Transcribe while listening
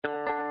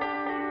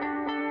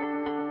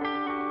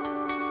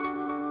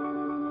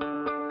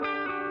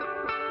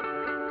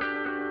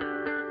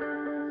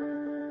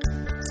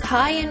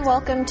Hi, and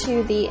welcome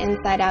to the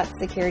Inside Out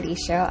Security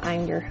Show.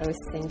 I'm your host,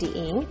 Cindy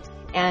Ng,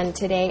 and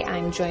today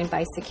I'm joined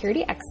by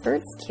security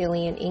experts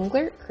Killian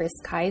Engler, Chris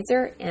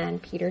Kaiser,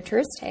 and Peter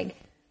Tersteg.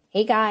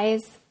 Hey,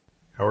 guys.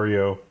 How are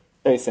you?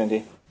 Hey,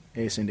 Cindy.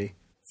 Hey, Cindy.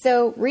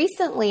 So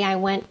recently I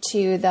went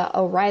to the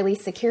O'Reilly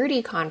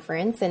Security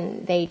Conference,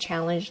 and they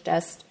challenged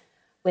us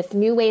with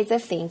new ways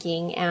of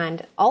thinking.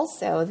 And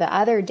also the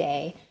other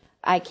day,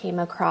 I came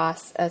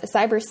across a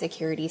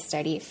cybersecurity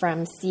study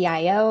from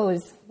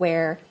CIOs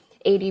where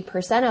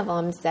 80% of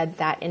them said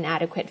that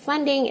inadequate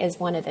funding is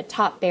one of the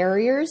top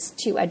barriers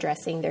to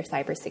addressing their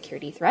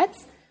cybersecurity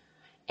threats.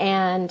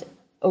 And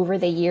over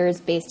the years,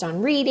 based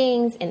on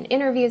readings and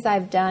interviews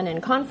I've done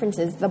and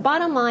conferences, the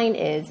bottom line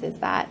is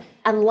that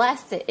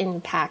unless it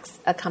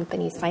impacts a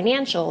company's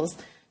financials,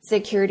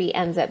 security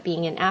ends up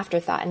being an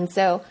afterthought. And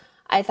so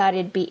I thought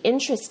it'd be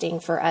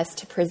interesting for us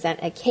to present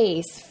a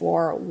case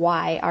for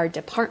why our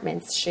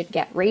departments should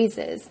get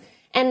raises.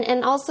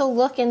 And also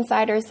look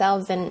inside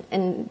ourselves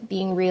and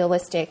being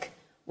realistic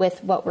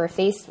with what we're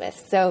faced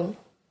with. So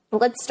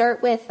let's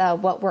start with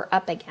what we're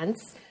up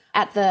against.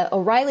 At the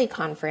O'Reilly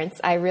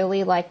conference, I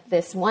really liked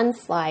this one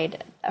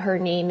slide. Her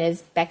name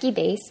is Becky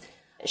Bass.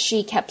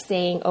 She kept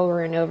saying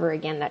over and over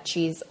again that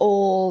she's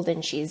old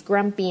and she's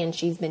grumpy and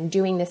she's been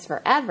doing this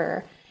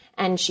forever.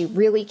 And she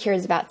really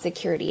cares about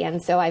security.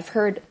 And so I've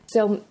heard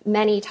so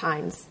many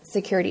times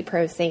security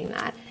pros saying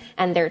that.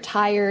 And they're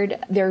tired,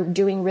 they're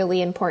doing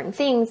really important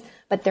things,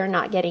 but they're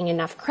not getting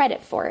enough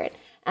credit for it.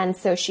 And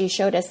so she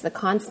showed us the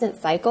constant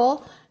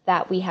cycle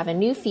that we have a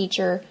new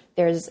feature,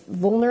 there's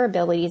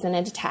vulnerabilities in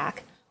an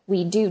attack,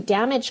 we do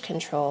damage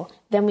control,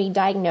 then we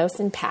diagnose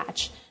and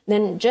patch.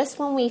 Then just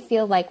when we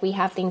feel like we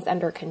have things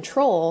under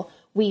control,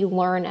 we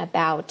learn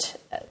about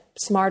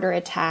smarter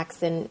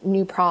attacks and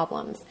new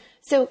problems.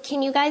 So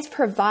can you guys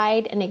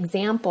provide an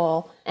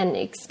example and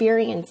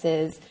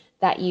experiences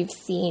that you've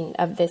seen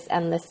of this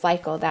endless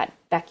cycle that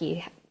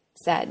Becky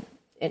said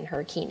in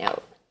her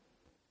keynote?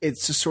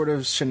 It's a sort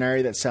of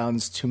scenario that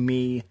sounds to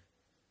me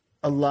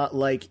a lot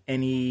like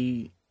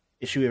any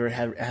issue we ever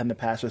had in the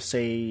past with,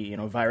 say,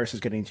 viruses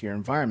getting into your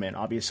environment.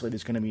 Obviously,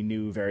 there's going to be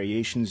new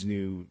variations,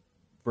 new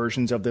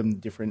versions of them,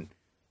 different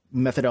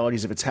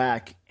methodologies of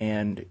attack,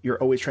 and you're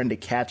always trying to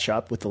catch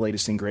up with the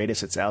latest and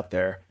greatest that's out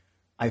there.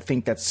 I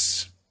think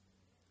that's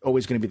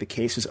always going to be the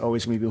case. There's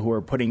always going to be people who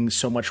are putting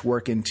so much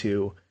work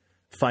into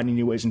finding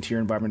new ways into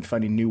your environment,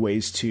 finding new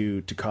ways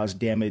to cause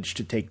damage,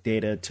 to take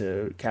data,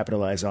 to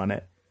capitalize on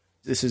it.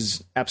 This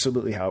is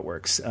absolutely how it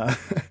works.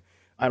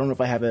 I don't know if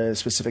I have a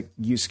specific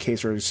use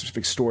case or a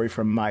specific story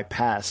from my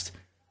past,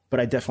 but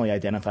I definitely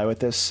identify with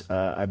this.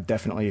 I've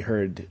definitely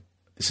heard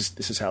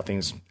this is how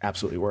things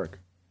absolutely work.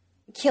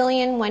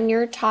 Killian, when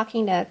you're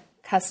talking to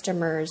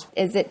customers,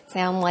 does it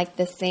sound like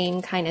the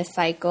same kind of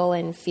cycle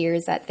and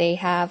fears that they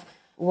have?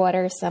 What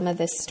are some of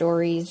the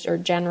stories or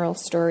general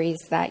stories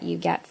that you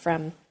get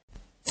from?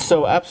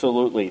 So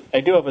absolutely.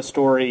 I do have a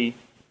story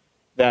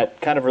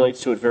that kind of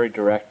relates to it very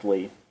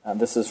directly.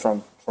 This is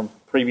from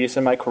previous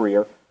in my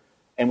career,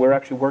 and we're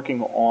actually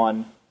working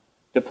on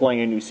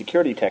deploying a new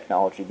security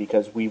technology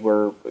because we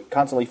were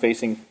constantly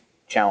facing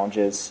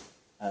challenges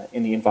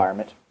in the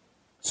environment.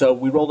 So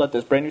we rolled out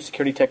this brand new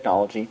security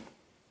technology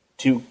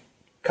to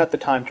cut the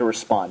time to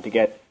respond, to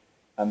get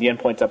the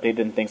endpoints updated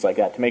and things like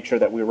that, to make sure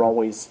that we were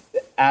always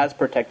as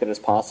protected as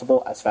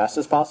possible, as fast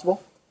as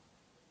possible.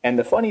 And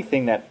the funny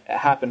thing that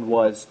happened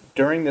was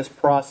during this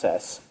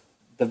process,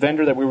 the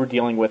vendor that we were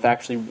dealing with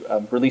actually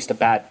released a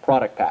bad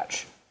product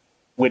patch,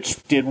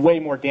 which did way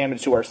more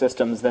damage to our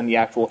systems than the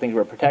actual things we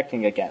were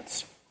protecting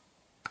against.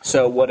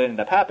 So what ended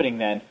up happening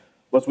then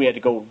was we had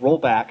to go roll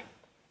back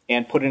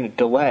and put in a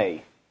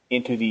delay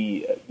into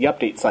the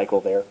update cycle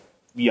there,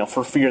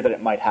 for fear that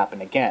it might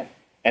happen again.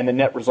 And the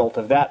net result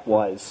of that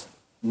was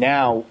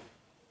now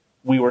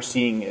we were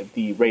seeing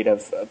the rate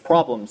of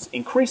problems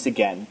increase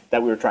again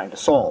that we were trying to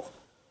solve.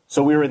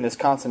 So we were in this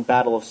constant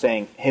battle of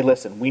saying, hey,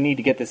 listen, we need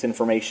to get this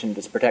information,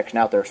 this protection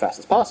out there as fast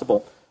as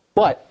possible,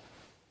 but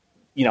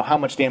how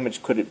much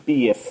damage could it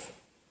be if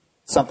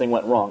something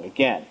went wrong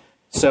again?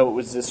 So it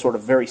was this sort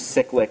of very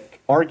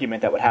cyclic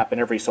argument that would happen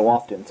every so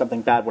often.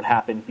 Something bad would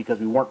happen because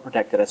we weren't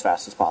protected as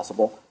fast as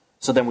possible.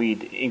 So then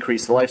we'd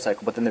increase the life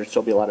cycle, but then there'd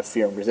still be a lot of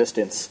fear and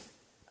resistance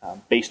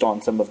based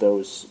on some of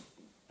those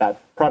bad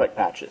product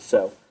patches.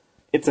 So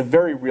it's a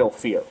very real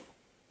fear,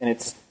 and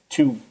it's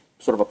two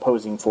sort of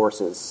opposing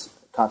forces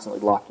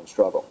constantly locked in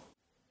struggle.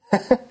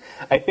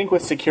 I think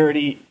with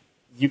security,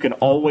 you can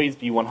always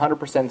be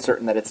 100%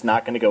 certain that it's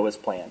not going to go as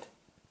planned.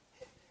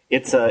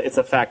 It's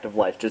a fact of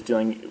life, just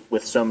dealing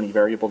with so many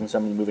variables and so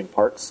many moving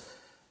parts.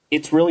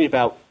 It's really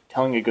about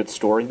telling a good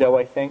story, though,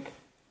 I think.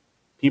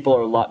 People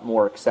are a lot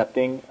more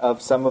accepting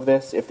of some of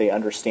this if they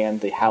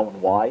understand the how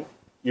and why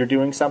you're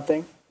doing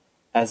something,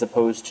 as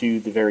opposed to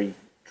the very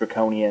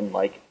draconian,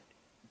 like,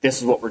 this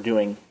is what we're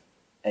doing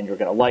and you're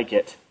going to like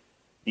it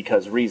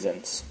because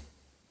reasons.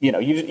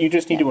 You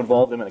just need to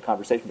involve them in the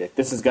conversation.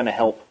 This is going to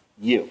help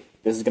you.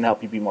 This is going to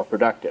help you be more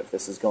productive.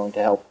 This is going to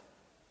help.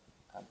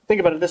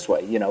 Think about it this way.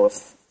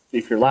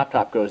 If your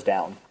laptop goes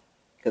down,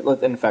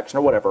 infection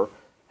or whatever,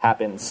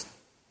 happens,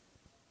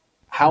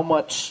 how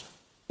much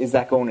is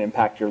that going to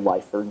impact your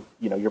life or,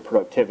 your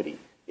productivity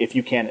if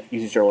you can't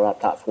use your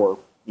laptop for,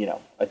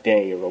 a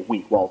day or a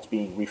week while it's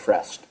being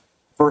refreshed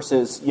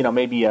versus,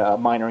 maybe a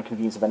minor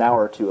inconvenience of an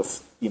hour or two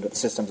if, the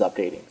system's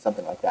updating,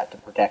 something like that to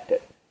protect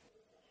it?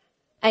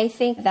 I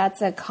think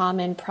that's a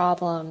common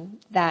problem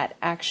that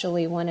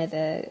actually one of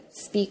the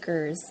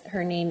speakers,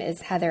 her name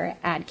is Heather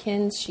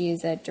Adkins.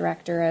 She's a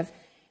director of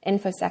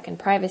InfoSec and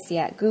privacy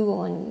at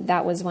Google, and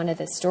that was one of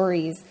the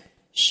stories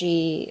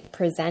she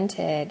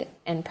presented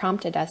and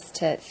prompted us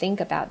to think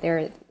about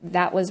there.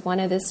 That was one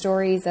of the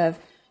stories of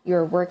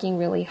you're working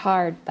really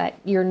hard, but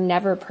you're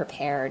never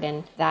prepared,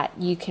 and that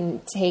you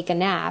can take a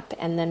nap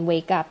and then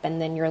wake up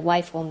and then your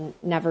life will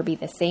never be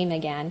the same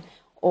again.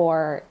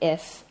 Or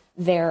if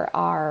there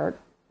are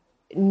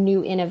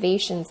new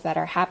innovations that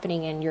are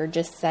happening and you're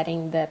just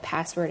setting the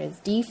password as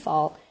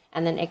default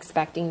and then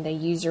expecting the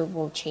user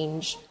will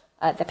change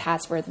the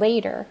password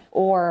later,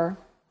 or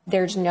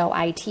there's no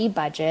IT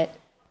budget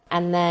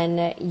and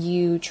then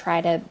you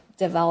try to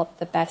develop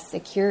the best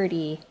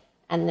security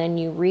and then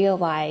you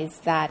realize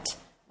that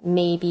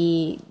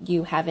maybe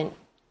you haven't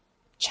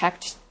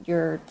checked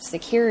your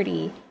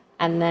security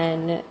and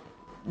then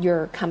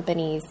your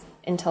company's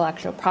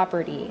intellectual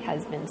property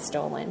has been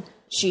stolen.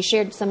 She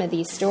shared some of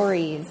these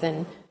stories,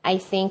 and I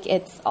think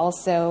it's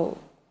also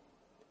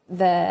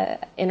the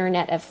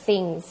Internet of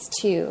Things,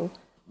 too.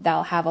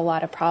 They'll have a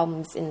lot of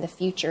problems in the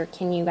future.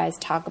 Can you guys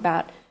talk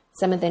about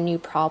some of the new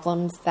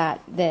problems that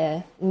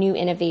the new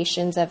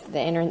innovations of the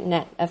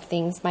Internet of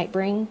Things might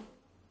bring?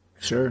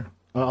 Sure.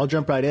 I'll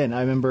jump right in. I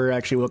remember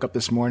actually woke up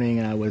this morning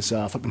and I was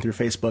flipping through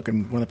Facebook,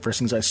 and one of the first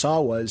things I saw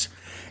was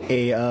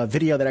a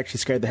video that actually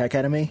scared the heck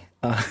out of me.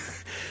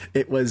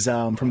 It was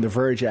from The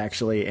Verge,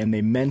 actually, and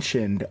they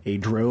mentioned a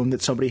drone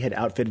that somebody had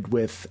outfitted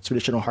with some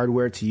additional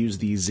hardware to use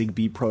the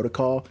Zigbee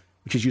protocol,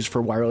 which is used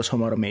for wireless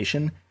home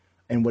automation.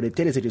 And what it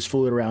did is it just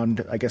flew it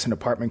around, I guess, an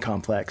apartment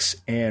complex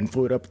and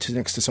flew it up to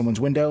next to someone's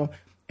window,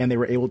 and they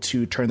were able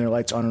to turn their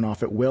lights on and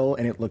off at will,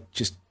 and it looked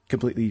just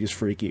completely just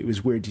freaky. It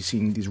was weird to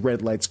seeing these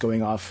red lights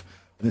going off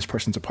in this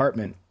person's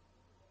apartment.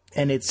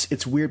 And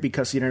it's weird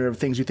because the Internet of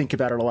Things, you think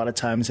about it a lot of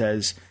times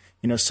as,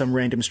 some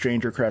random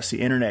stranger across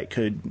the internet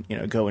could,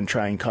 go and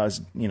try and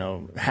cause,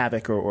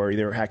 havoc or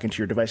either hack into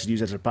your device,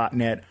 use as a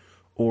botnet,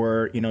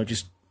 or,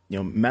 just,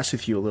 mess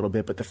with you a little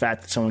bit. But the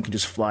fact that someone can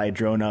just fly a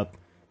drone up,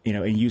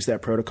 and use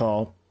that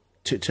protocol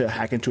to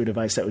hack into a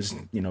device that was,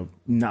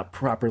 not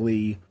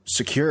properly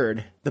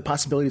secured, the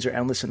possibilities are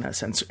endless in that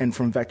sense, and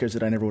from vectors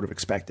that I never would have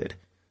expected.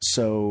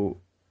 So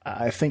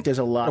I think there's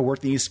a lot of work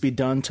that needs to be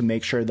done to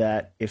make sure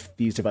that if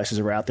these devices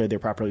are out there, they're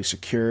properly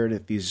secured,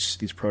 if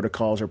these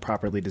protocols are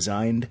properly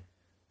designed.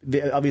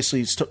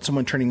 Obviously,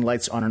 someone turning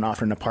lights on and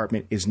off in an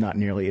apartment is not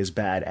nearly as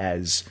bad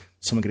as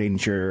someone getting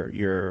into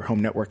your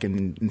home network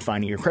and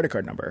finding your credit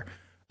card number.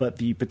 But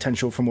the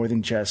potential for more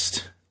than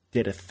just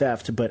data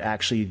theft, but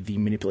actually the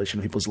manipulation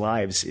of people's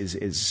lives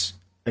is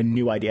a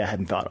new idea I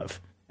hadn't thought of.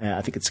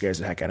 I think it scares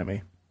the heck out of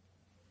me.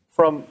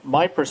 From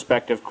my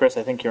perspective, Chris,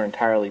 I think you're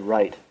entirely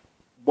right.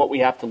 What we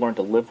have to learn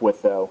to live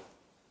with, though,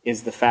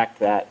 is the fact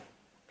that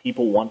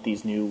people want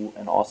these new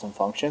and awesome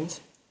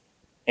functions,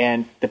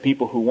 and the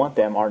people who want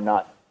them are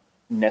not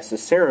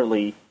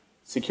necessarily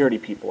security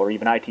people or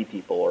even IT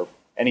people or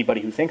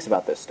anybody who thinks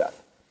about this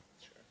stuff.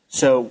 Sure.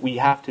 So we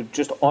have to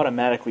just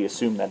automatically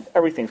assume that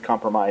everything's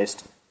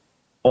compromised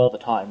all the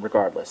time,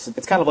 regardless.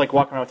 It's kind of like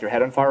walking around with your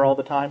head on fire all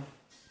the time.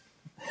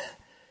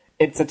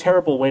 It's a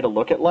terrible way to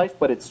look at life,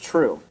 but it's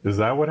true. Is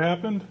that what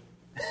happened?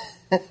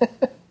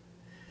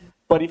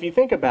 But if you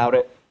think about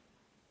it,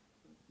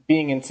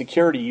 being in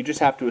security, you just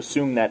have to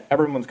assume that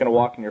everyone's going to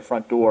walk in your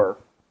front door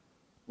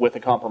with a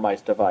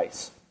compromised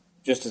device,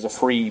 just as a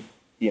free,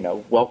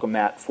 welcome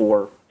mat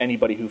for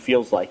anybody who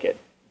feels like it,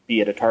 be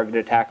it a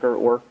targeted attacker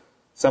or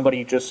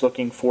somebody just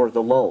looking for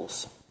the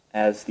lulls,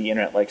 as the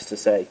internet likes to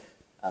say.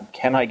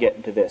 Can I get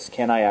into this?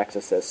 Can I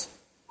access this?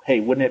 Hey,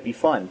 wouldn't it be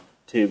fun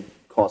to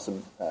cause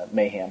some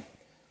mayhem?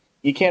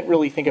 You can't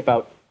really think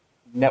about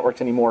networks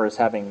anymore as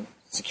having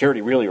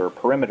security, really, or a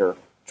perimeter,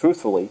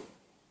 truthfully,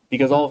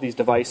 because all of these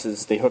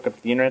devices, they hook up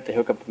to the internet, they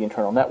hook up to the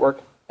internal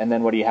network, and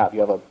then what do you have? You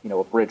have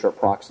a bridge or a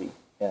proxy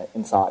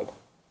inside.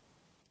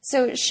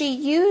 So she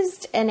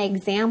used an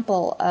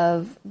example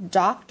of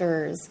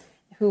doctors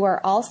who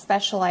are all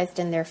specialized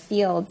in their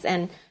fields,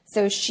 and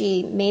so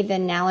she made the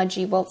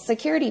analogy, well,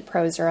 security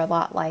pros are a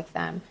lot like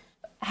them.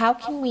 How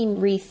can we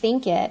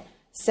rethink it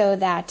so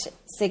that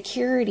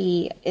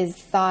security is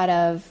thought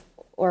of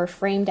or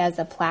framed as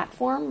a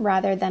platform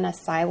rather than a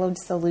siloed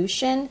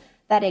solution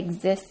that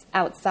exists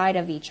outside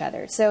of each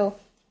other? So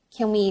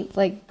can we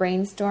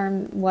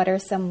brainstorm what are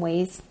some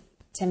ways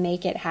to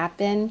make it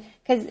happen?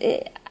 Because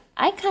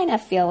I kind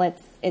of feel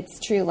it's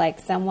true, like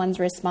someone's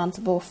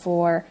responsible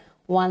for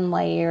one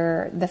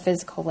layer, the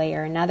physical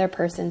layer, another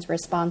person's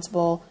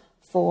responsible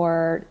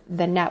for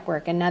the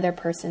network, another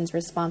person's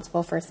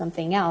responsible for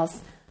something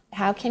else.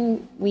 How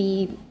can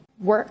we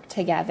work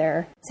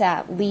together to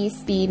at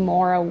least be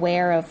more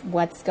aware of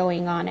what's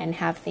going on and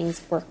have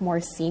things work more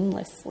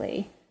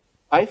seamlessly?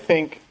 I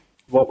think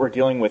what we're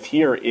dealing with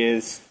here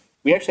is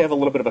we actually have a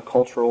little bit of a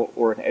cultural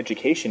or an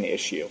education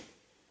issue.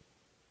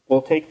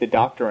 We'll take the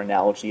doctor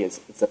analogy as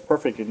it's a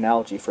perfect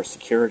analogy for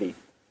security.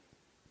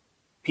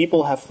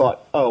 People have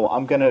thought, oh,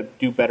 I'm going to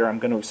do better, I'm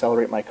going to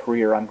accelerate my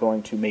career, I'm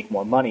going to make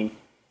more money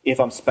if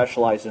I'm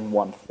specialized in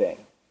one thing.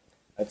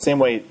 The same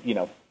way,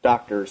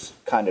 doctors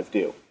kind of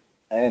do.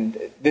 And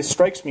this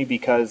strikes me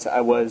because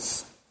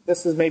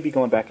this is maybe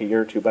going back a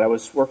year or two, but I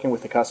was working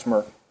with a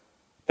customer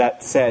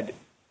that said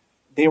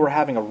they were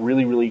having a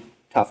really, really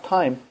tough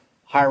time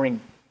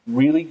hiring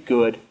really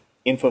good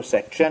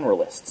InfoSec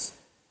generalists.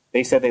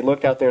 They said they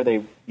looked out there,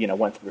 they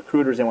went through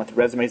recruiters, they went through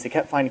resumes, they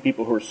kept finding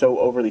people who were so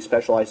overly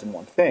specialized in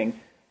one thing,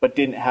 but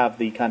didn't have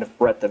the kind of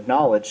breadth of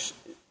knowledge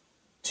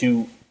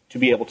to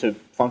be able to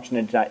function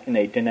in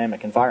a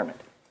dynamic environment.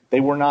 They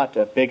were not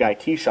a big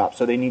IT shop,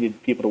 so they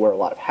needed people to wear a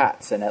lot of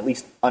hats and at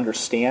least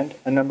understand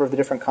a number of the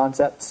different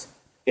concepts,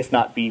 if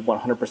not be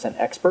 100%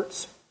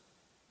 experts.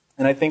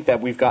 And I think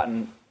that we've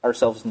gotten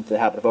ourselves into the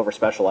habit of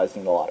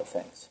over-specializing in a lot of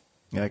things.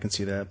 Yeah, I can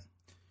see that.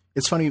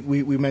 It's funny,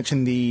 we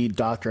mentioned the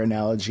doctor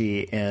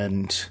analogy,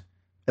 and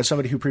as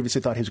somebody who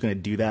previously thought he was going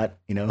to do that,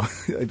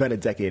 about a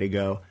decade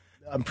ago,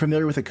 I'm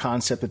familiar with a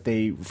concept that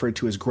they refer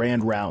to as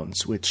grand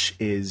rounds, which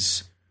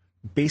is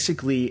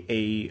basically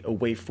a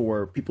way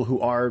for people who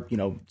are,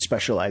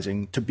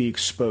 specializing to be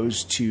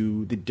exposed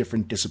to the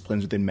different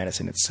disciplines within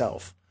medicine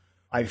itself.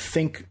 I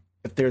think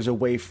if there's a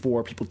way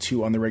for people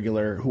to, on the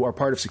regular, who are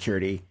part of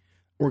security,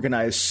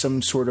 organize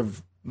some sort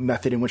of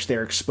method in which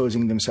they're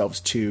exposing themselves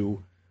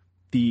to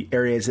the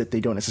areas that they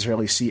don't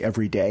necessarily see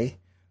every day,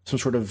 some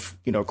sort of,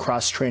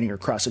 cross-training or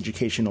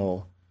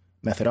cross-educational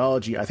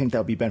methodology, I think that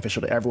would be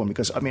beneficial to everyone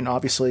because,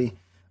 obviously,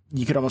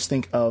 you could almost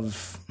think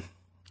of,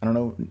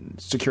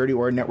 security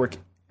or a network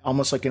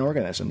almost like an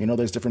organism.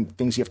 There's different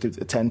things you have to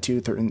attend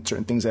to,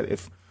 certain things that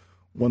if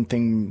one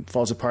thing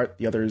falls apart,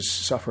 the others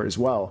suffer as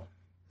well.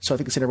 So I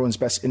think it's in everyone's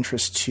best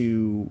interest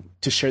to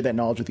share that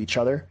knowledge with each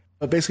other.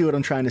 But basically what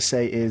I'm trying to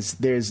say is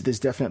there's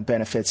definite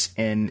benefits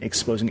in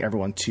exposing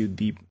everyone to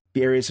the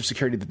areas of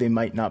security that they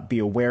might not be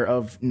aware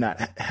of, not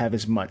have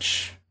as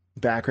much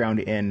background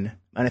in,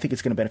 and I think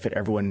it's going to benefit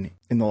everyone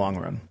in the long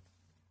run.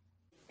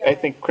 I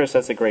think, Chris,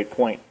 that's a great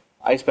point.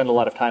 I spend a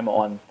lot of time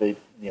on the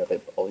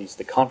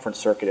conference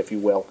circuit, if you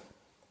will,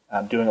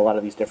 doing a lot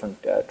of these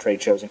different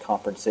trade shows and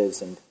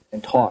conferences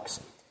and talks.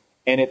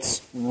 And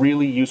it's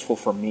really useful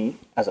for me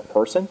as a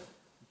person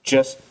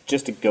just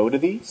to go to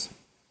these,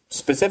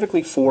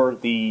 specifically for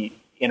the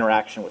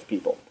interaction with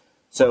people.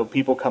 So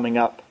people coming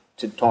up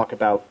to talk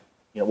about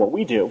what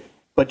we do,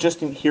 but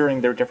just in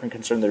hearing their different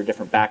concerns, their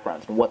different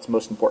backgrounds, and what's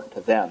most important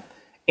to them.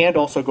 And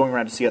also going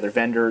around to see other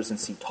vendors and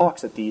see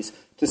talks at these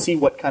to see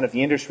what kind of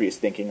the industry is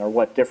thinking or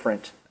what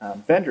different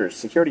vendors,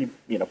 security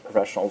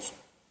professionals,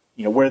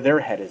 where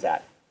their head is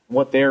at,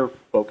 what their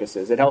focus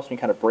is. It helps me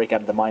kind of break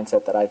out of the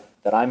mindset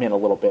that I'm in a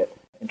little bit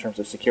in terms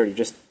of security.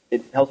 Just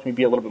it helps me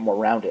be a little bit more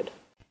rounded.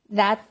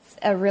 That's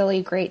a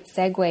really great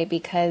segue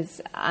because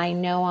I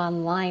know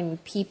online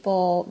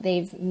people,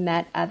 they've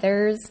met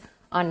others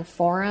on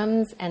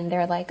forums and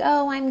they're like,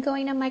 oh, I'm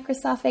going to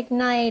Microsoft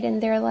Ignite.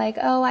 And they're like,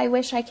 oh, I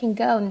wish I can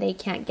go. And they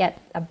can't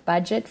get a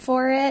budget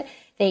for it.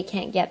 They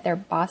can't get their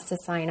boss to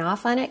sign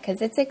off on it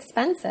because it's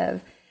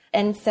expensive.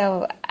 And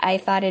so I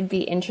thought it'd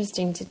be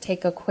interesting to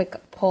take a quick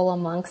poll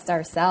amongst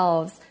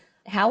ourselves.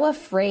 How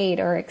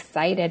afraid or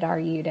excited are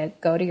you to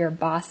go to your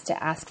boss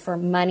to ask for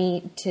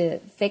money to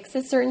fix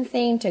a certain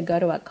thing, to go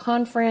to a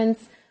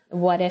conference?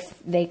 What if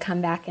they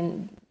come back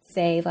and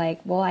say like,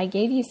 well, I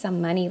gave you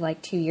some money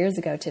like 2 years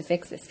ago to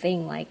fix this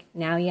thing. Like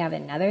now you have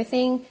another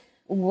thing.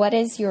 What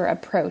is your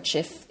approach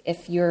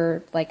if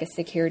you're like a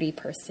security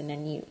person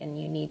and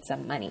you need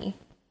some money?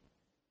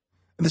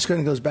 This kind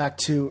of goes back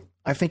to,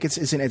 I think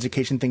it's an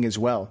education thing as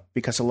well,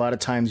 because a lot of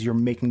times you're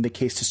making the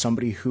case to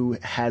somebody who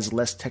has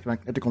less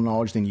technical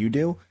knowledge than you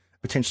do.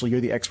 Potentially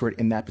you're the expert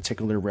in that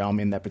particular realm,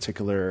 in that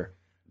particular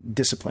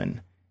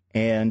discipline.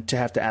 And to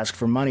have to ask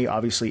for money,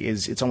 obviously,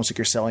 it's almost like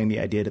you're selling the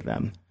idea to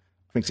them.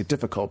 It makes it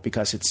difficult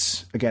because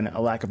it's, again,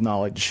 a lack of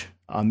knowledge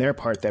on their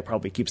part that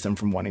probably keeps them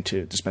from wanting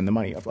to spend the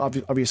money.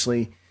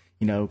 Obviously,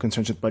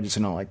 concerns with budgets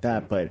and all like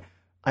that. But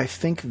I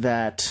think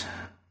that,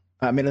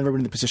 I've never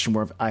been in the position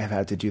where I have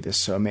had to do this,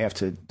 so I may have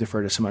to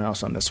defer to someone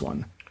else on this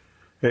one.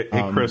 Hey,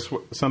 Chris,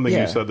 something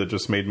you said that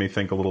just made me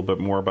think a little bit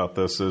more about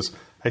this is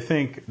I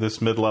think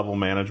this mid-level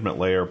management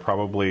layer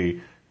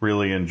probably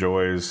really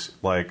enjoys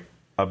like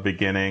a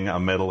beginning, a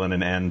middle, and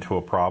an end to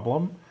a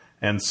problem.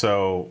 And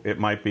so it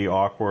might be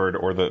awkward,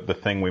 or the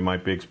thing we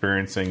might be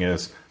experiencing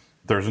is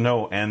there's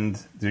no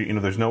end.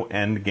 There's no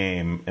end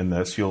game in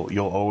this.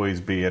 You'll always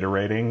be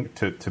iterating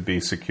to be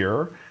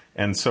secure.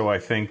 And so I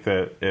think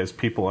that as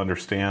people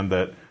understand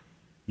that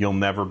you'll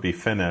never be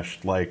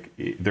finished, like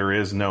there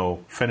is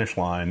no finish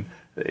line,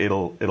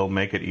 it'll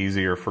make it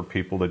easier for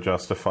people to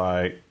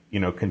justify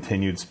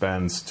continued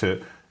spends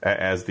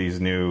as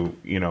these new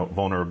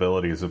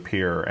vulnerabilities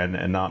appear,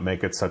 and not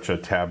make it such a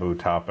taboo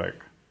topic.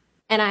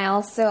 And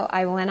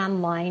I went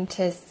online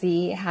to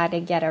see how to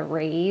get a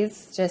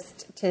raise,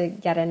 just to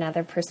get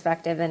another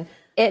perspective. And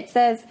it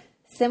says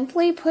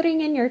simply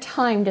putting in your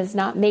time does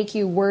not make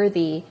you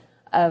worthy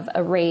of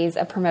a raise,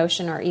 a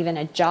promotion, or even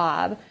a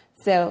job.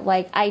 So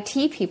like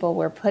IT people,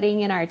 we're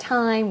putting in our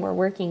time, we're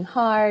working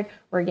hard,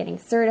 we're getting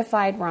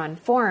certified, we're on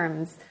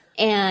forums.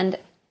 And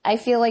I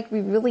feel like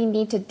we really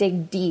need to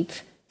dig deep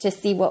to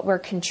see what we're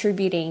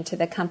contributing to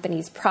the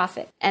company's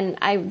profit. And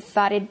I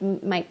thought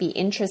it might be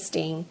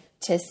interesting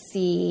to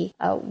see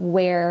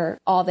where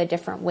all the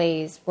different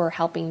ways we're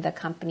helping the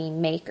company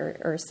make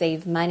or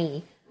save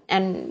money.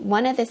 And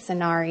one of the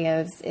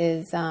scenarios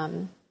is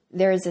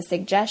there's a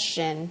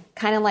suggestion,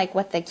 kind of like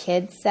what the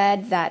kids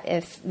said, that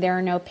if there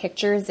are no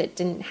pictures, it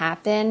didn't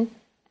happen.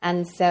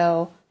 And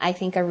so I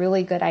think a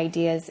really good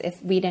idea is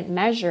if we didn't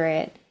measure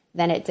it,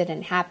 then it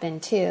didn't happen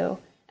too.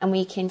 And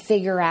we can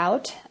figure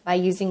out by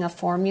using a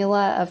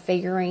formula of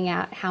figuring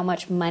out how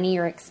much money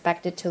you're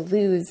expected to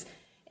lose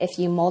if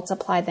you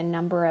multiply the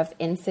number of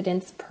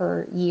incidents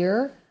per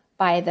year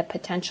by the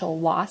potential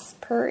loss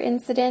per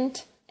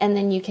incident, and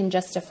then you can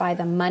justify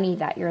the money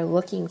that you're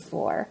looking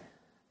for.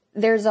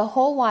 There's a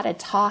whole lot of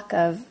talk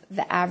of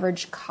the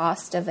average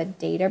cost of a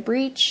data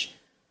breach.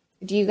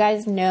 Do you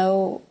guys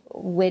know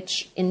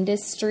which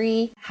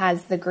industry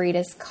has the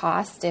greatest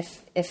cost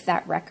if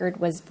that record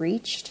was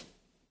breached?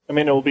 I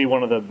mean, it will be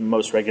one of the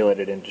most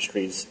regulated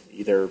industries,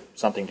 either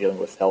something dealing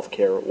with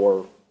healthcare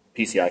or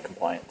PCI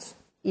compliance.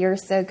 You're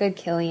so good,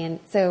 Killian.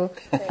 So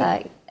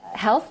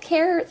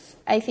healthcare,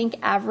 I think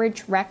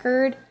average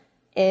record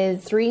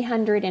is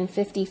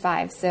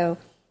 355. So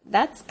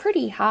that's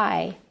pretty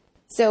high.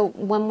 So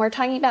when we're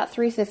talking about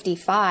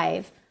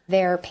 355,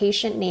 there are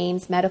patient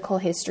names, medical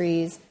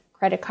histories,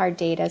 credit card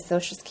data,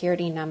 social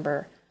security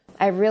number.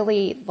 I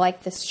really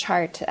like this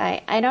chart.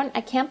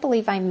 I can't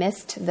believe I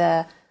missed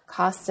the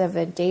cost of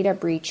a data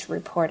breach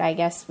report. I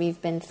guess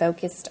we've been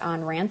focused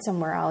on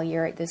ransomware all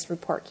year. This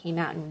report came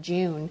out in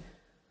June.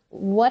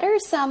 What are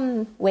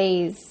some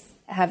ways,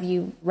 have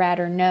you read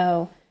or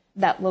know,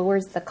 that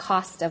lowers the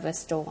cost of a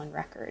stolen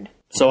record?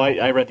 So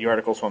I read the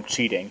article, so I'm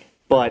cheating.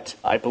 But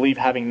I believe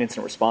having an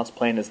incident response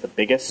plan is the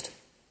biggest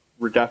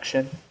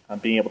reduction,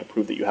 being able to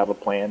prove that you have a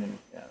plan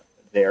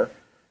there.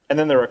 And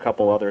then there are a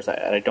couple others.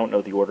 I don't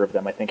know the order of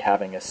them. I think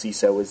having a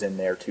CISO is in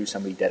there too,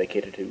 somebody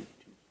dedicated to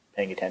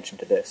paying attention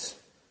to this.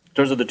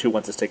 Those are the two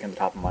ones that stick in the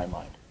top of my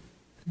mind.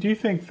 Do you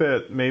think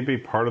that maybe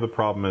part of the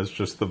problem is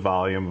just the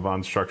volume of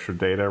unstructured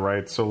data,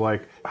 right? So,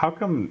 like, how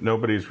come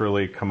nobody's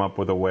really come up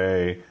with a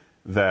way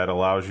that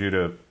allows you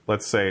to,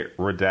 let's say,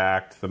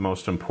 redact the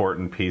most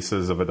important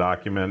pieces of a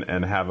document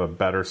and have a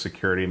better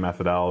security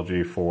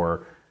methodology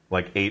for,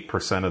 like,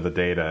 8% of the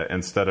data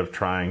instead of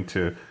trying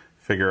to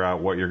figure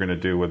out what you're going to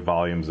do with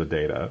volumes of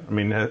data? I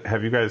mean,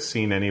 have you guys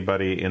seen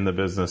anybody in the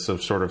business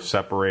of sort of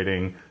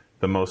separating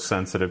the most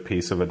sensitive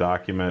piece of a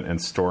document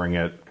and storing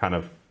it kind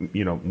of,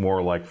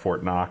 more like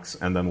Fort Knox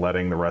and then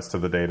letting the rest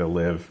of the data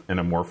live in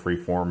a more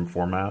free-form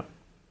format?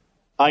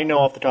 I know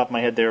off the top of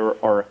my head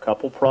there are a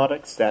couple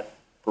products that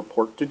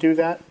purport to do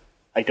that.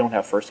 I don't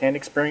have firsthand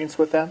experience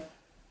with them,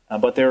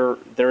 but there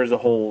is a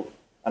whole,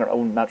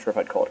 I'm not sure if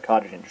I'd call it a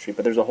cottage industry,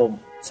 but there's a whole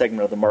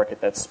segment of the market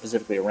that's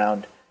specifically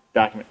around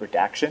document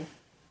redaction.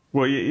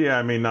 Well, yeah,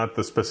 I mean, not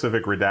the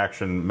specific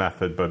redaction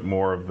method, but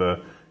more of the,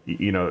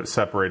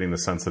 separating the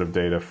sensitive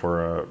data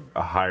for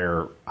a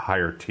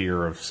higher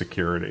tier of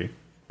security.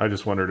 I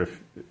just wondered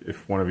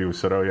if one of you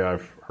said, oh, yeah,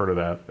 I've heard of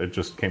that. It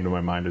just came to my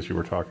mind as you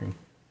were talking.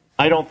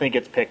 I don't think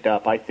it's picked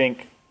up. I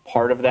think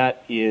part of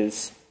that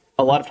is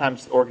a lot of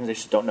times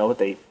organizations don't know what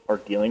they are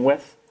dealing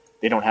with.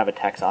 They don't have a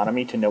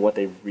taxonomy to know what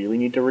they really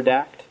need to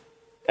redact.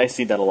 I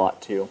see that a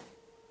lot, too.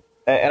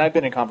 And I've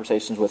been in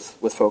conversations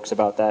with folks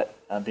about that,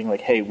 being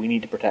like, hey, we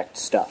need to protect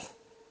stuff.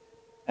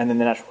 And then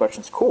the natural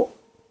question is, cool,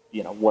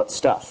 what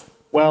stuff?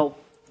 Well,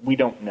 we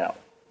don't know.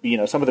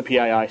 Some of the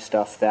PII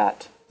stuff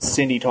that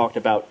Cindy talked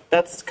about,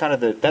 that's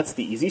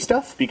the easy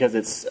stuff because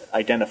it's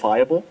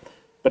identifiable.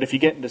 But if you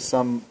get into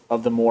some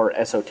of the more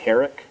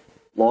esoteric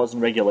laws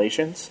and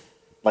regulations,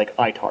 like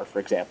ITAR, for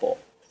example,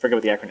 I forget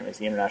what the acronym is,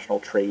 the International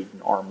Trade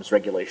and Arms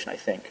Regulation, I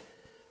think.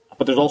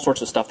 But there's all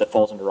sorts of stuff that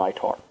falls under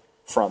ITAR,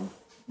 from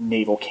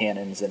naval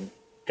cannons and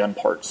gun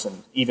parts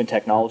and even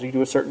technology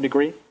to a certain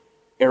degree.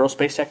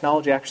 Aerospace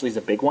technology actually is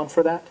a big one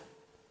for that.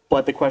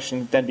 But the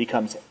question then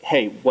becomes,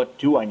 hey, what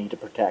do I need to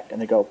protect?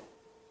 And they go,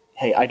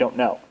 hey, I don't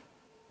know.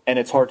 And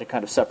it's hard to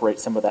kind of separate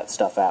some of that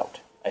stuff out,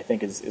 I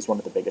think is one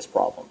of the biggest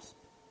problems.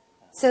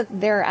 So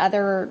there are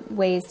other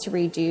ways to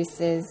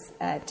reduce is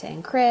to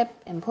encrypt,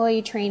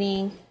 employee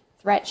training,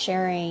 threat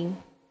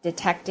sharing,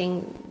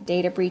 detecting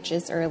data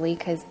breaches early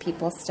because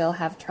people still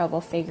have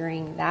trouble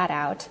figuring that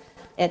out.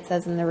 It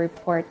says in the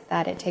report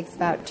that it takes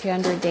about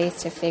 200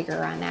 days to figure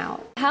one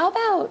out. How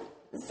about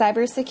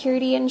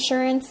cybersecurity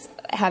insurance?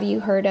 Have you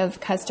heard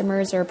of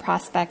customers or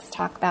prospects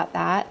talk about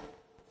that?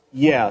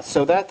 Yeah,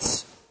 so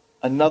that's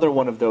another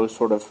one of those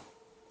sort of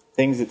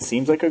things that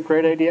seems like a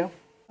great idea.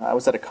 I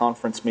was at a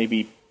conference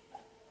maybe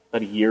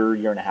about a year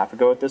and a half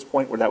ago at this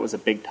point where that was a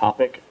big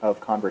topic of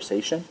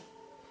conversation.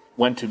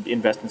 When to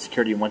invest in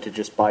security and when to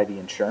just buy the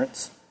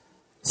insurance.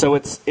 So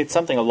it's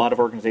something a lot of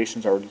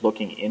organizations are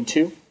looking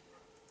into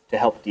to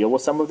help deal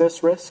with some of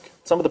this risk.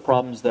 Some of the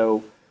problems,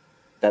 though,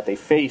 that they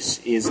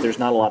face is there's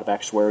not a lot of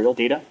actuarial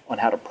data on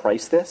how to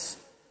price this.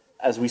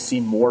 As we see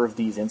more of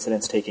these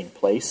incidents taking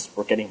place,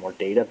 we're getting more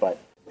data, but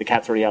the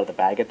cat's already out of the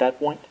bag at that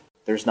point.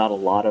 There's not a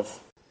lot of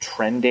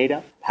trend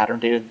data, pattern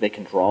data that they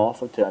can draw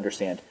off of to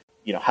understand,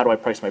 how do I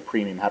price my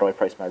premium? How do I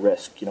price my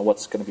risk?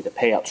 What's going to be the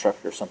payout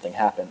structure if something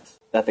happens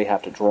that they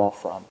have to draw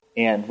from?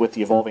 And with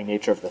the evolving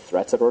nature of the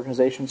threats that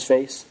organizations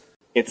face,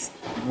 it's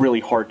really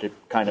hard to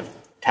kind of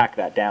tack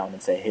that down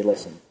and say, hey,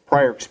 listen,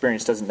 prior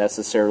experience doesn't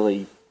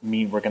necessarily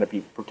mean we're going to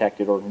be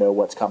protected or know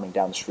what's coming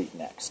down the street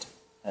next.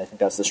 And I think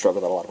that's the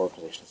struggle that a lot of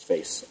organizations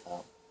face,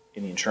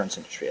 in the insurance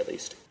industry at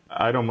least.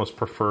 I'd almost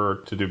prefer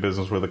to do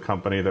business with a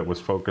company that was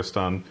focused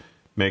on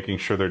making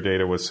sure their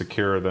data was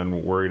secure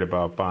than worried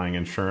about buying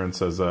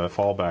insurance as a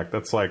fallback.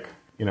 That's like,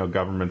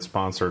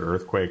 government-sponsored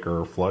earthquake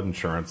or flood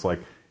insurance. Like,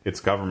 it's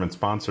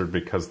government-sponsored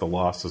because the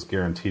loss is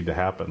guaranteed to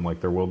happen.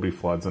 Like, there will be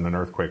floods and an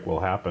earthquake will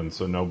happen,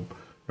 so no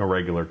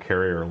regular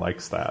carrier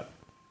likes that.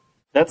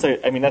 That's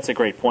a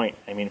great point.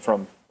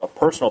 From a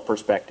personal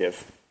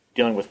perspective,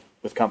 dealing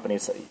with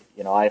companies,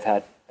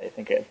 I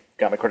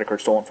got my credit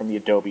card stolen from the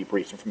Adobe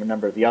breach and from a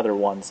number of the other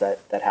ones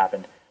that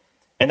happened.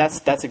 And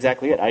that's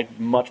exactly it. I'd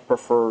much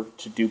prefer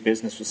to do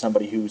business with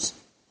somebody who's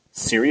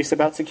serious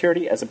about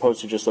security as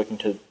opposed to just looking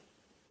to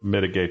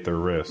mitigate their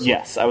risk.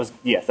 Yes,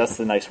 that's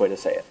the nice way to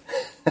say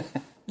it.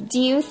 Do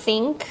you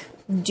think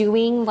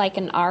doing like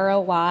an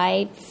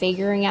ROI,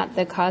 figuring out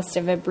the cost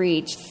of a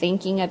breach,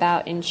 thinking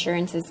about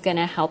insurance is going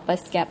to help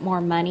us get more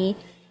money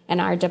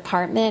in our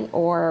department,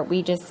 or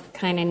we just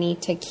kind of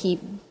need to keep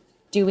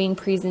doing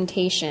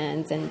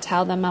presentations and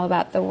tell them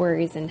about the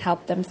worries and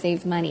help them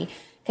save money?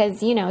 Because,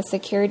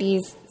 security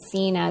is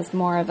seen as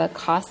more of a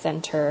cost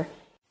center.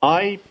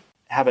 I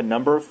have a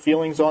number of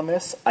feelings on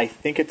this. I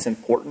think it's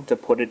important to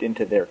put it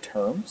into their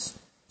terms.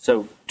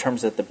 So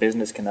terms that the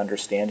business can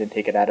understand and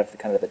take it out of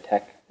the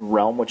tech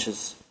realm, which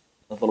is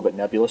a little bit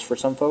nebulous for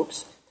some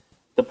folks.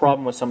 The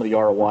problem with some of the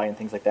ROI and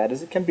things like that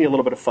is it can be a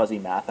little bit of fuzzy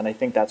math, and I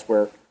think that's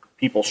where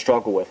people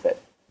struggle with it.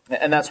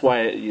 And that's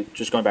why,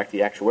 just going back to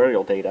the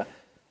actuarial data,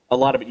 a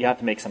lot of it you have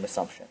to make some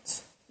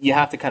assumptions. You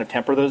have to kind of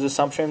temper those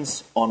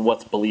assumptions on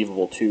what's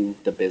believable to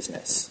the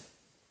business.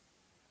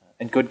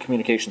 And good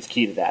communication is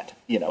key to that.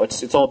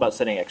 It's all about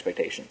setting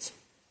expectations,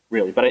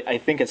 really. But I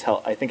think it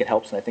helps,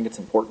 and I think it's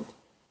important.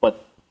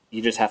 But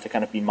you just have to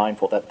kind of be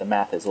mindful that the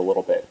math is a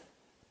little bit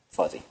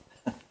fuzzy.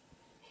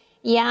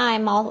 Yeah,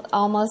 I'm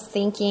almost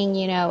thinking,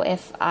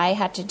 if I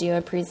had to do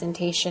a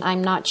presentation,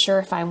 I'm not sure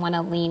if I want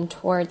to lean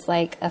towards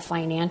like a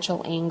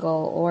financial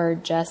angle or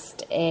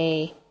just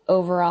a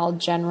overall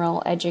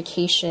general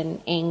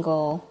education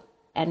angle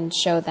and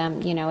show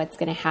them, it's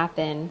going to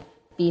happen,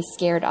 be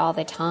scared all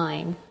the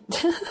time.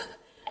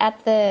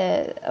 At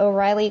the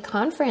O'Reilly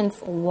conference,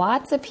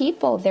 lots of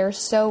people, they're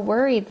so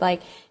worried.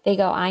 Like, they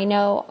go, I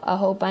know a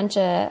whole bunch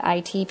of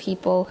IT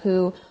people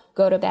who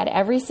go to bed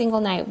every single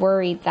night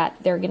worried that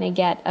they're going to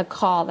get a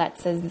call that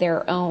says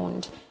they're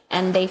owned.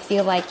 And they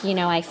feel like,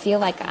 I feel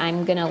like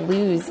I'm going to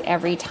lose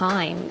every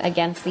time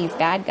against these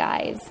bad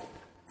guys.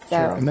 So.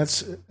 Sure. And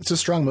it's a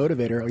strong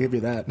motivator. I'll give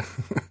you that.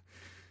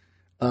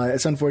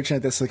 It's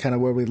unfortunate that's the kind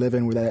of world we live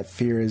in where that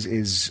fear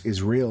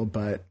is real.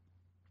 But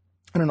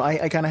I don't know.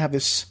 I kind of have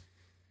this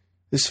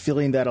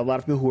feeling that a lot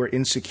of people who are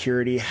in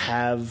security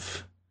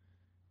have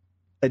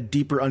a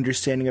deeper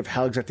understanding of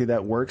how exactly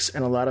that works.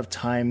 And a lot of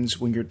times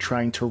when you're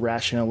trying to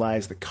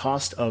rationalize the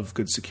cost of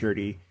good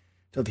security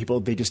to other people,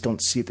 they just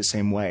don't see it the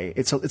same way.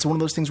 It's one of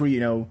those things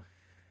where,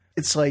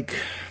 it's like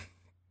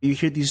you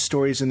hear these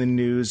stories in the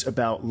news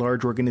about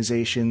large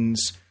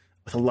organizations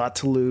with a lot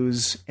to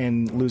lose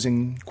and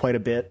losing quite a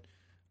bit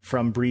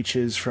from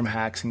breaches, from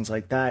hacks, things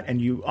like that. And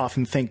you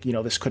often think,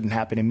 this couldn't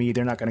happen to me.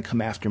 They're not going to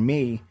come after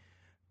me.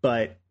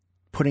 But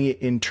putting it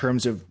in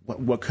terms of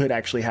what could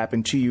actually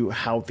happen to you,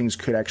 how things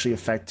could actually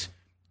affect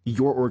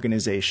your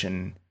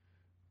organization,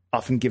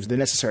 often gives the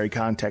necessary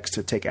context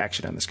to take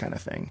action on this kind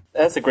of thing.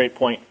 That's a great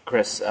point,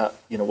 Chris.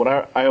 What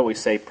I always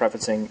say,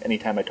 prefacing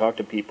anytime I talk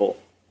to people,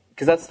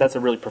 because that's a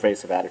really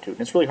pervasive attitude.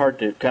 And it's really hard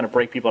to kind of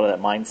break people out of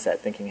that mindset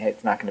thinking, hey,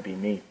 it's not going to be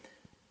me.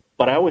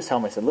 But I always tell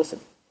them, I said, listen,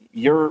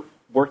 you're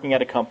working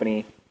at a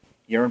company,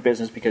 you're in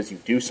business because you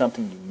do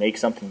something, you make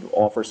something, you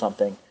offer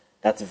something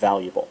that's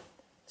valuable.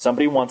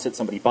 Somebody wants it,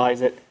 somebody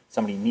buys it,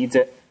 somebody needs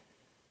it.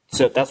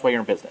 So that's why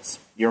you're in business.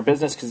 You're in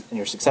business and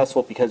you're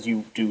successful because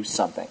you do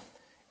something.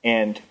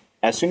 And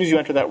as soon as you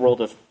enter that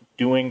world of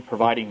doing,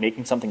 providing,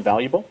 making something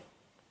valuable,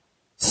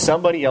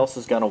 somebody else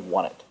is going to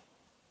want it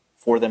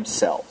for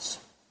themselves.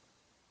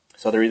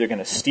 So they're either going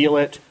to steal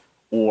it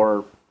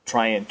or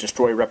try and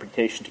destroy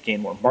reputation to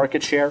gain more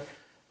market share.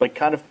 But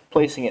kind of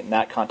placing it in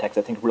that context,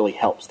 I think, really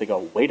helps. They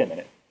go, wait a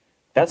minute.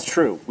 That's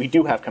true. We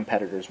do have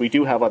competitors. We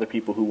do have other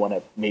people who want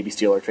to maybe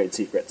steal our trade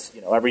secrets.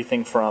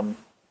 Everything from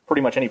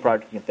pretty much any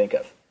product you can think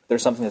of.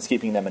 There's something that's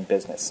keeping them in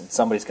business, and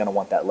somebody's going to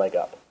want that leg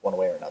up one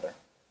way or another.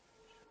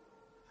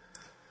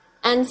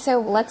 And so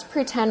let's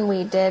pretend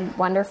we did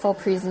wonderful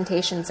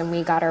presentations and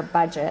we got our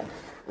budget.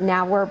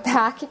 Now we're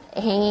back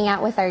hanging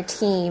out with our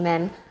team,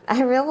 and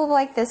I really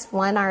like this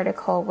one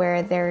article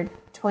where there are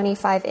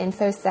 25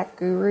 InfoSec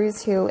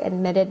gurus who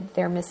admitted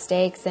their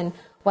mistakes and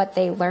what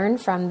they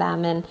learned from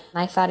them. And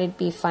I thought it'd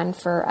be fun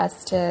for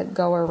us to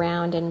go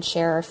around and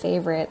share our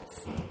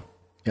favorites.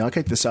 Yeah, I'll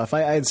kick this off.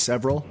 I had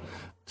several,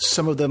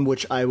 some of them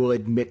which I will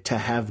admit to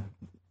have,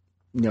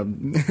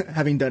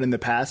 having done in the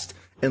past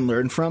and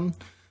learned from.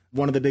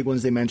 One of the big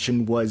ones they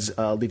mentioned was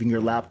leaving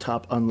your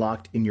laptop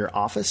unlocked in your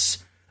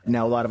office.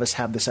 Now, a lot of us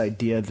have this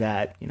idea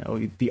that,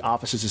 the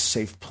office is a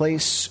safe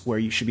place where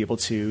you should be able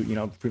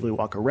to, freely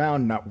walk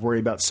around, not worry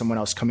about someone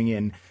else coming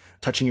in,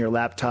 touching your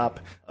laptop,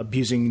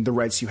 abusing the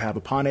rights you have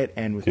upon it.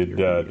 And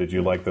did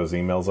you like those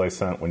emails I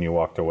sent when you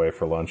walked away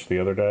for lunch the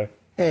other day?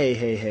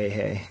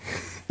 Hey.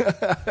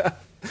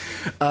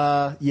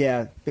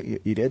 Yeah,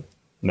 you did?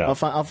 No. I'll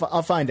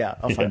find out.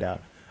 I'll find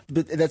out.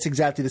 But that's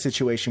exactly the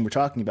situation we're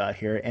talking about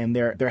here. And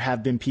there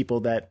have been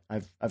people that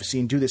I've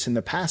seen do this in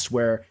the past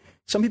where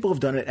some people have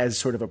done it as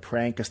sort of a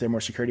prank because they're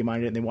more security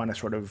minded and they want to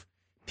sort of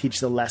teach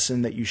the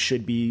lesson that you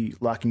should be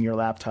locking your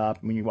laptop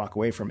when you walk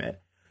away from it.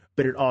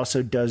 But it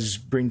also does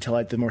bring to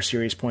light the more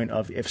serious point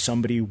of if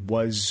somebody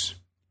was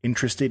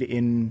interested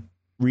in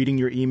reading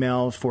your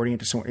email, forwarding it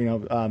to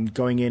someone,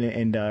 going in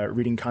and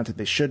reading content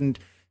they shouldn't,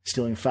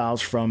 stealing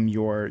files from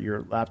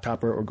your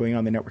laptop or going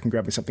on the network and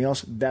grabbing something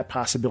else, that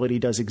possibility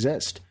does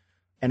exist.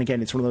 And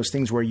again, it's one of those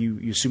things where you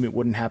assume it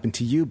wouldn't happen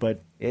to you,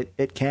 but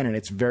it can, and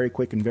it's very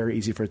quick and very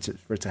easy for it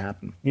to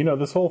happen.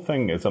 This whole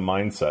thing is a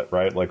mindset,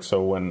 right? Like,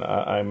 so when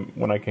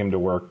I came to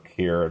work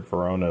here at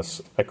Varonis,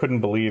 I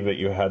couldn't believe that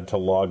you had to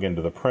log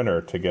into the printer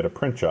to get a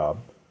print job.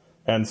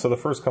 And so the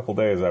first couple of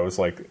days I was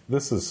like,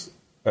 this is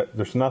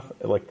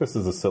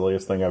the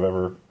silliest thing I've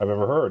ever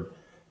heard.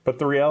 But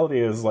the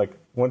reality is, like,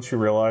 once you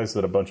realize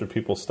that a bunch of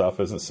people's stuff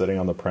isn't sitting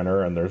on the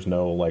printer and there's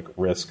no like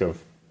risk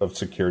of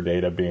secure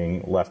data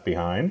being left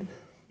behind,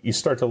 you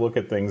start to look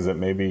at things that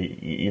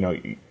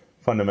maybe,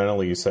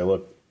 fundamentally you say,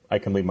 look, I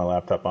can leave my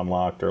laptop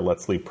unlocked or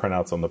let's leave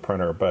printouts on the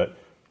printer. But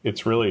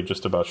it's really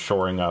just about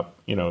shoring up,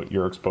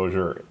 your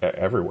exposure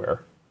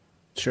everywhere.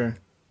 Sure.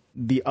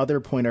 The other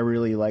point I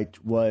really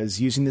liked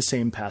was using the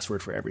same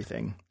password for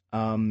everything.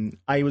 It's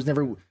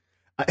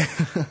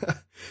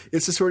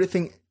the sort of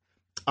thing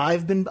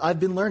I've been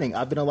learning.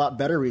 I've been a lot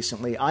better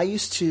recently. I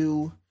used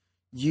to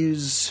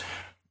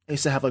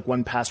have like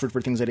one password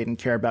for things I didn't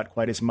care about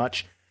quite as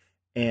much.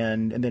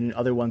 And then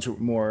other ones were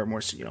more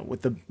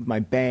with my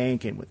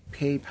bank and with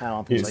PayPal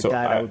and things like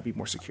that, I would be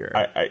more secure.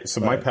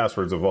 My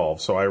passwords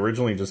evolved. So I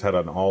originally just had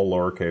an all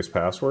lowercase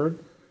password,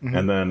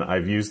 and then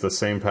I've used the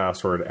same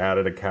password,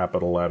 added a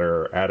capital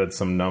letter, added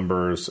some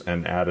numbers,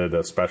 and added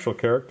a special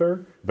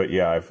character. But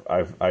yeah,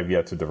 I've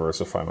yet to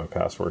diversify my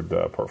password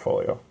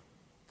portfolio.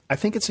 I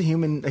think it's a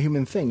human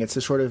thing. It's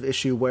a sort of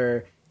issue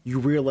where you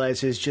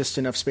realize there's just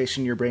enough space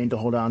in your brain to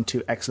hold on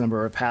to X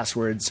number of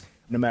passwords,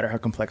 no matter how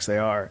complex they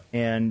are.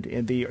 And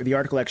the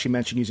article actually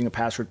mentioned using a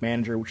password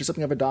manager, which is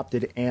something I've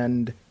adopted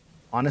and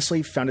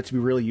honestly found it to be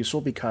really useful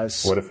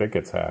because... What if it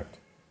gets hacked?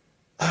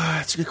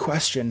 That's a good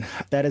question.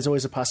 That is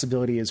always a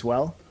possibility as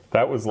well.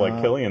 That was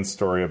like Killian's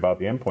story about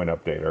the endpoint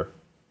updater,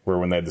 where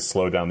when they had to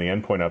slow down the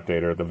endpoint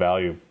updater, the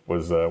value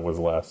was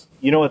less.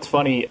 You know what's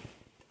funny?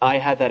 I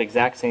had that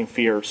exact same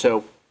fear.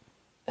 So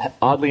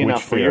oddly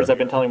enough, for years I've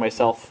been telling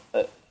myself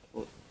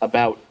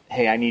about,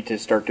 hey, I need to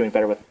start doing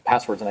better with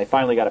passwords, and I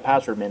finally got a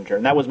password manager.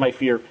 And that was my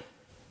fear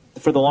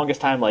for the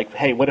longest time, like,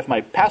 hey, what if my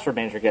password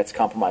manager gets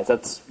compromised?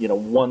 That's,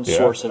 one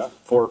source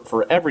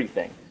for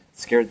everything. It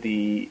scared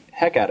the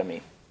heck out of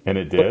me. And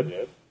it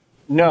did?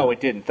 No, it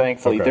didn't,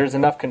 thankfully. Okay. There's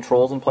enough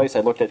controls in place. I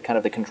looked at kind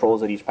of the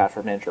controls that each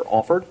password manager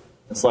offered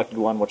and selected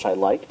one which I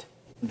liked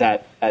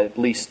that at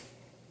least,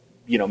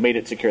 made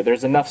it secure.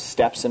 There's enough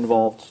steps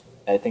involved,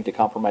 I think, to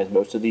compromise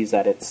most of these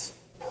that it's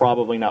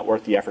probably not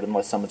worth the effort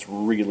unless someone's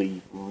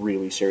really,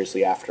 really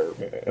seriously after.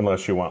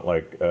 Unless you want,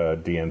 like,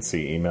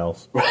 DNC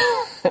emails.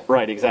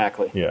 Right,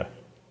 exactly. Yeah.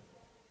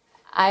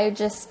 I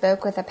just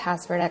spoke with a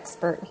password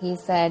expert. He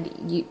said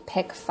you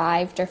pick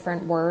 5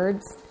 different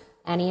words,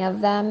 any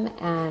of them,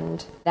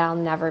 and they'll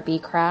never be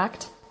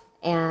cracked.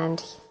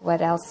 And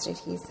what else did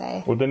he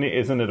say? Well, then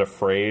isn't it a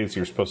phrase?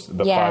 You're supposed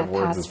to, 5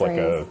 words is like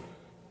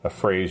a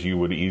phrase you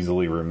would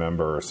easily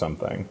remember or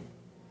something.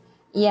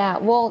 Yeah,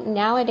 well,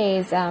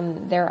 nowadays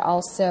they're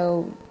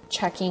also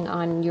checking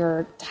on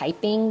your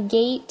typing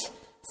gait,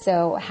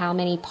 so how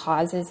many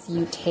pauses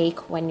you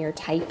take when you're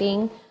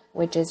typing,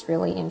 which is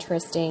really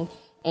interesting.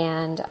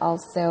 And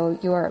also,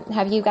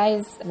 have you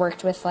guys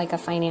worked with like a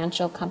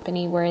financial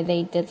company where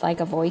they did like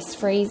a voice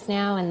phrase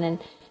now, and then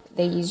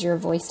they use your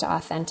voice to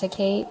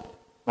authenticate?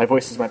 My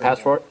voice is my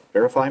passport.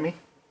 Verify me.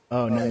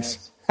 Oh,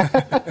 nice.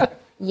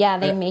 Yeah,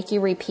 they make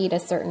you repeat a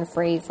certain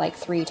phrase like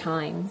 3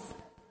 times.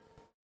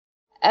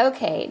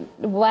 Okay,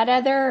 what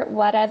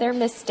other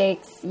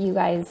mistakes you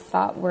guys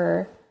thought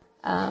were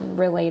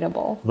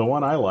relatable? The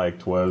one I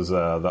liked was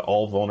the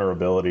all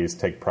vulnerabilities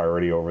take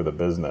priority over the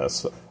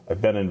business.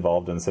 I've been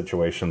involved in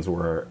situations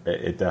where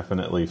it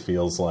definitely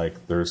feels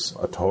like there's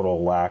a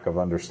total lack of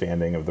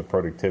understanding of the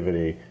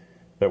productivity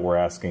that we're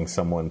asking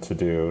someone to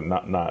do,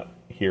 not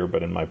here,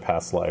 but in my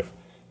past life.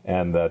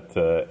 and that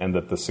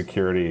the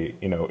security,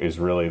 is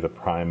really the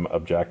prime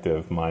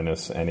objective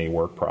minus any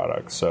work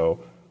product. So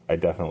I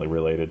definitely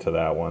related to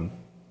that one.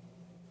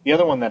 The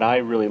other one that I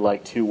really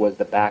liked too was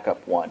the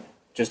backup one.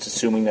 Just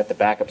assuming that the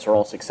backups are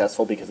all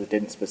successful because it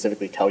didn't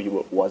specifically tell you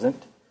it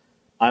wasn't.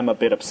 I'm a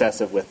bit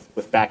obsessive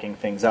with backing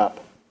things up,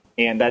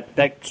 and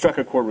that struck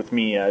a chord with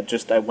me.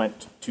 I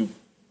went to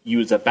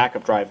use a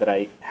backup drive that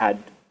I had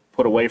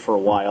put away for a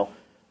while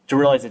to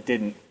realize it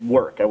didn't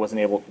work. I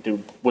wasn't able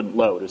to, wouldn't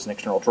load. It was an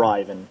external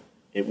drive, and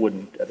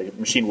the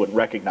machine wouldn't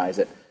recognize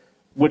it,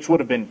 which would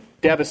have been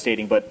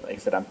devastating. But like I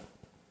said, I'm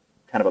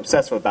kind of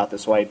obsessive about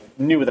this, so I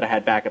knew that I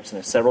had backups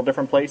in several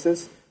different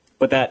places.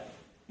 But that,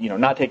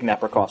 not taking that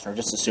precaution or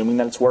just assuming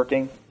that it's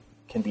working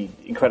can be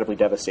incredibly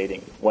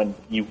devastating when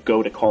you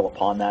go to call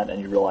upon that and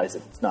you realize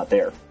that it's not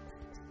there.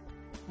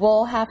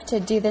 We'll have to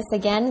do this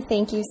again.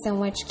 Thank you so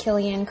much,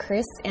 Killian,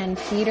 Chris, and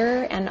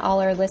Peter, and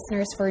all our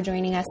listeners for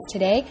joining us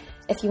today.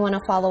 If you want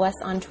to follow us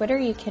on Twitter,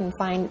 you can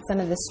find some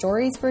of the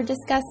stories we're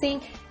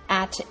discussing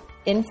at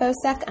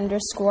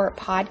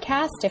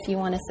infosec_podcast. If you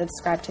want to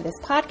subscribe to this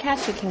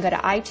podcast, you can go to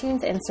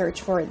iTunes and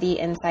search for the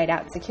Inside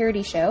Out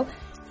Security Show.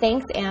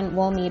 Thanks, and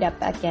we'll meet up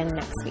again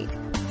next week.